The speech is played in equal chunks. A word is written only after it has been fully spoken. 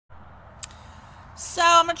So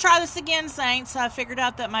I'm going to try this again, saints. I figured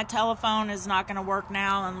out that my telephone is not going to work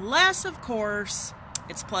now unless, of course,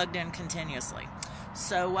 it's plugged in continuously.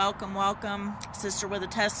 So welcome, sister with a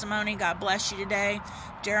testimony. God bless you today.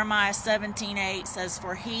 Jeremiah 17:8 says,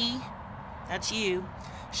 "For he," that's you,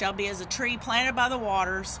 "shall be as a tree planted by the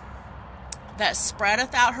waters, that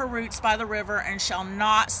spreadeth out her roots by the river, and shall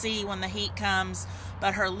not see when the heat comes,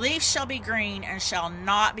 but her leaf shall be green, and shall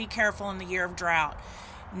not be careful in the year of drought.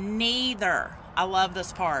 Neither," I love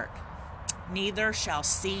this part, "neither shall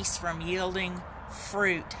cease from yielding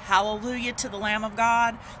fruit." Hallelujah to the Lamb of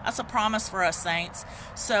God. That's a promise for us, saints.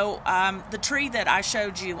 So the tree that I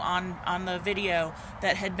showed you on the video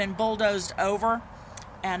that had been bulldozed over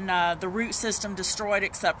and the root system destroyed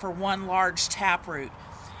except for one large taproot,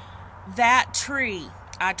 that tree,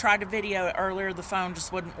 I tried to video it earlier, the phone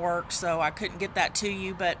just wouldn't work, so I couldn't get that to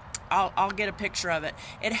you, but I'll get a picture of it.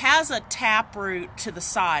 It has a taproot to the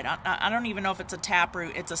side. I don't even know if it's a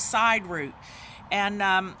taproot. It's a side root. And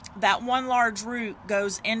that one large root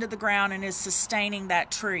goes into the ground and is sustaining that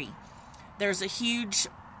tree. There's a huge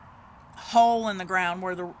hole in the ground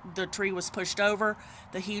where the tree was pushed over,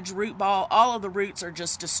 the huge root ball. All of the roots are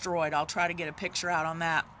just destroyed. I'll try to get a picture out on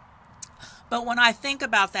that. But when I think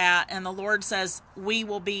about that, and the Lord says we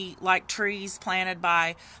will be like trees planted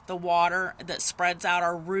by the water that spreads out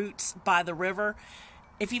our roots by the river,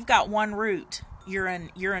 if you've got one root, you're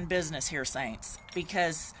in business here, saints,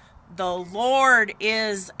 because the Lord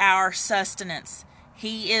is our sustenance.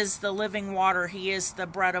 He is the living water. He is the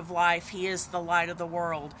bread of life. He is the light of the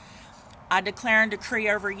world. I declare and decree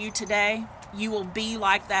over you today, you will be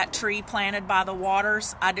like that tree planted by the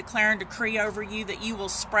waters. I declare and decree over you that you will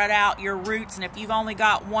spread out your roots. And if you've only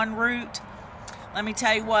got one root, let me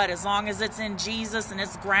tell you what, as long as it's in Jesus and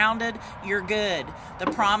it's grounded, you're good.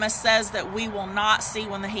 The promise says that we will not see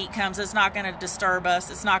when the heat comes. It's not going to disturb us.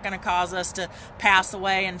 It's not going to cause us to pass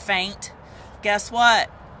away and faint. Guess what?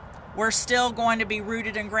 We're still going to be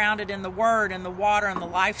rooted and grounded in the Word and the water and the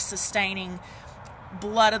life-sustaining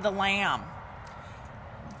blood of the Lamb.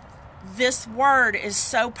 This word is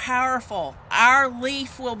so powerful. Our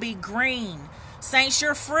leaf will be green. Saints,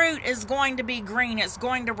 your fruit is going to be green. It's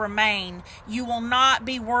going to remain. You will not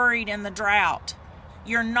be worried in the drought.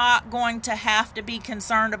 You're not going to have to be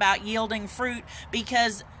concerned about yielding fruit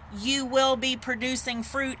because you will be producing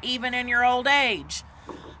fruit even in your old age.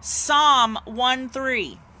 Psalm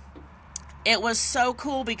 1:3. It was so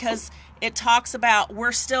cool because it talks about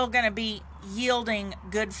we're still going to be yielding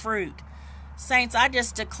good fruit. Saints, I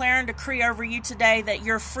just declare and decree over you today that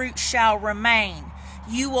your fruit shall remain.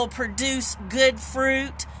 You will produce good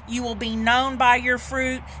fruit. You will be known by your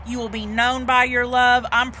fruit. You will be known by your love.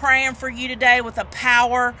 I'm praying for you today with the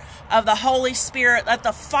power of the Holy Spirit. Let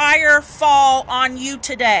the fire fall on you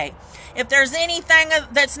today. If there's anything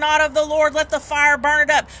that's not of the Lord, let the fire burn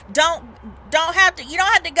it up. You don't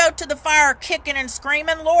have to go to the fire kicking and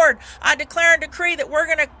screaming. Lord, I declare and decree that we're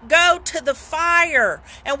going to go to the fire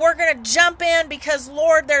and we're going to jump in because,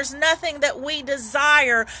 Lord, there's nothing that we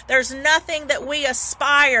desire. There's nothing that we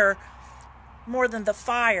aspire more than the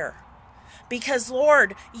fire. Because,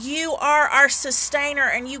 Lord, you are our sustainer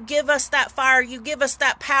and you give us that fire. You give us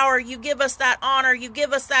that power. You give us that honor. You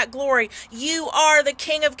give us that glory. You are the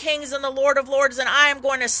King of Kings and the Lord of Lords, and I am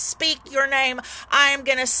going to speak your name. I am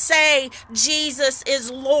going to say Jesus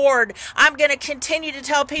is Lord. I'm going to continue to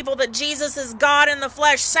tell people that Jesus is God in the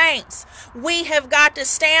flesh. Saints, we have got to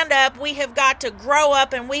stand up. We have got to grow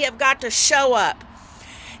up, and we have got to show up.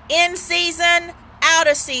 In season, out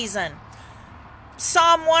of season.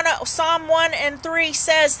 Psalm 1:3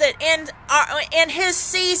 says that in his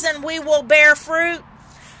season we will bear fruit.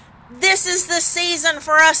 This is the season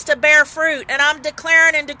for us to bear fruit. And I'm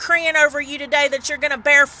declaring and decreeing over you today that you're going to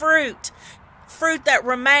bear fruit. Fruit that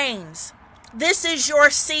remains. This is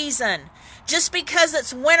your season. Just because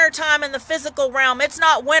it's wintertime in the physical realm, it's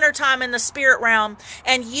not wintertime in the spirit realm.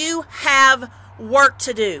 And you have work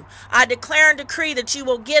to do. I declare and decree that you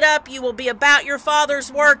will get up, you will be about your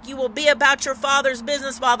Father's work, you will be about your Father's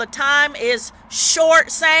business while the time is short,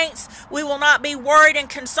 saints. We will not be worried and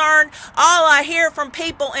concerned. All I hear from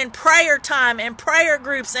people in prayer time, in prayer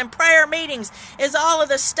groups, and prayer meetings is all of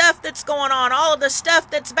the stuff that's going on, all of the stuff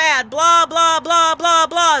that's bad, blah, blah, blah, blah,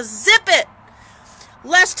 blah. Zip it.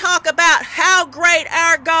 Let's talk about how great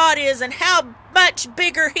our God is and how much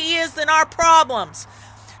bigger He is than our problems.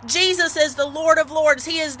 Jesus is the Lord of Lords.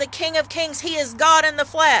 He is the King of Kings. He is God in the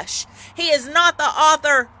flesh. He is not the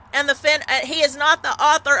author He is not the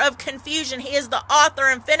author of confusion. He is the author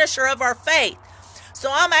and finisher of our faith. So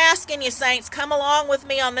I'm asking you, saints, come along with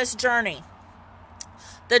me on this journey.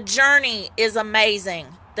 The journey is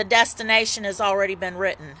amazing. The destination has already been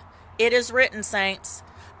written. It is written, saints.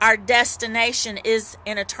 Our destination is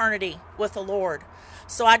in eternity with the Lord.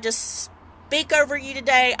 So I just speak over you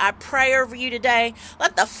today. I pray over you today.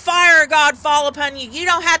 Let the fire of God fall upon you. You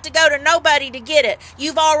don't have to go to nobody to get it.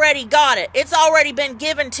 You've already got it. It's already been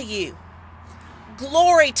given to you.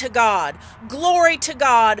 Glory to God. Glory to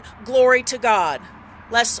God. Glory to God.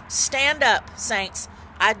 Let's stand up, saints.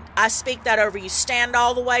 I speak that over you. Stand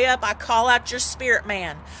all the way up. I call out your spirit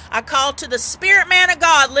man. I call to the spirit man of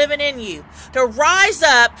God living in you to rise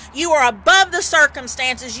up. You are above the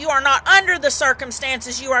circumstances. You are not under the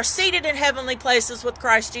circumstances. You are seated in heavenly places with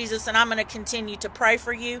Christ Jesus. And I'm going to continue to pray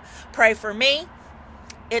for you. Pray for me.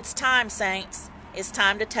 It's time, saints. It's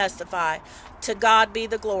time to testify. To God be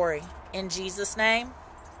the glory. In Jesus' name,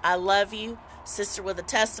 I love you. Sister with a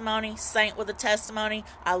testimony, saint with a testimony.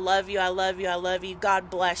 I love you, I love you, I love you.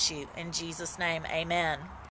 God bless you. In Jesus' name, amen.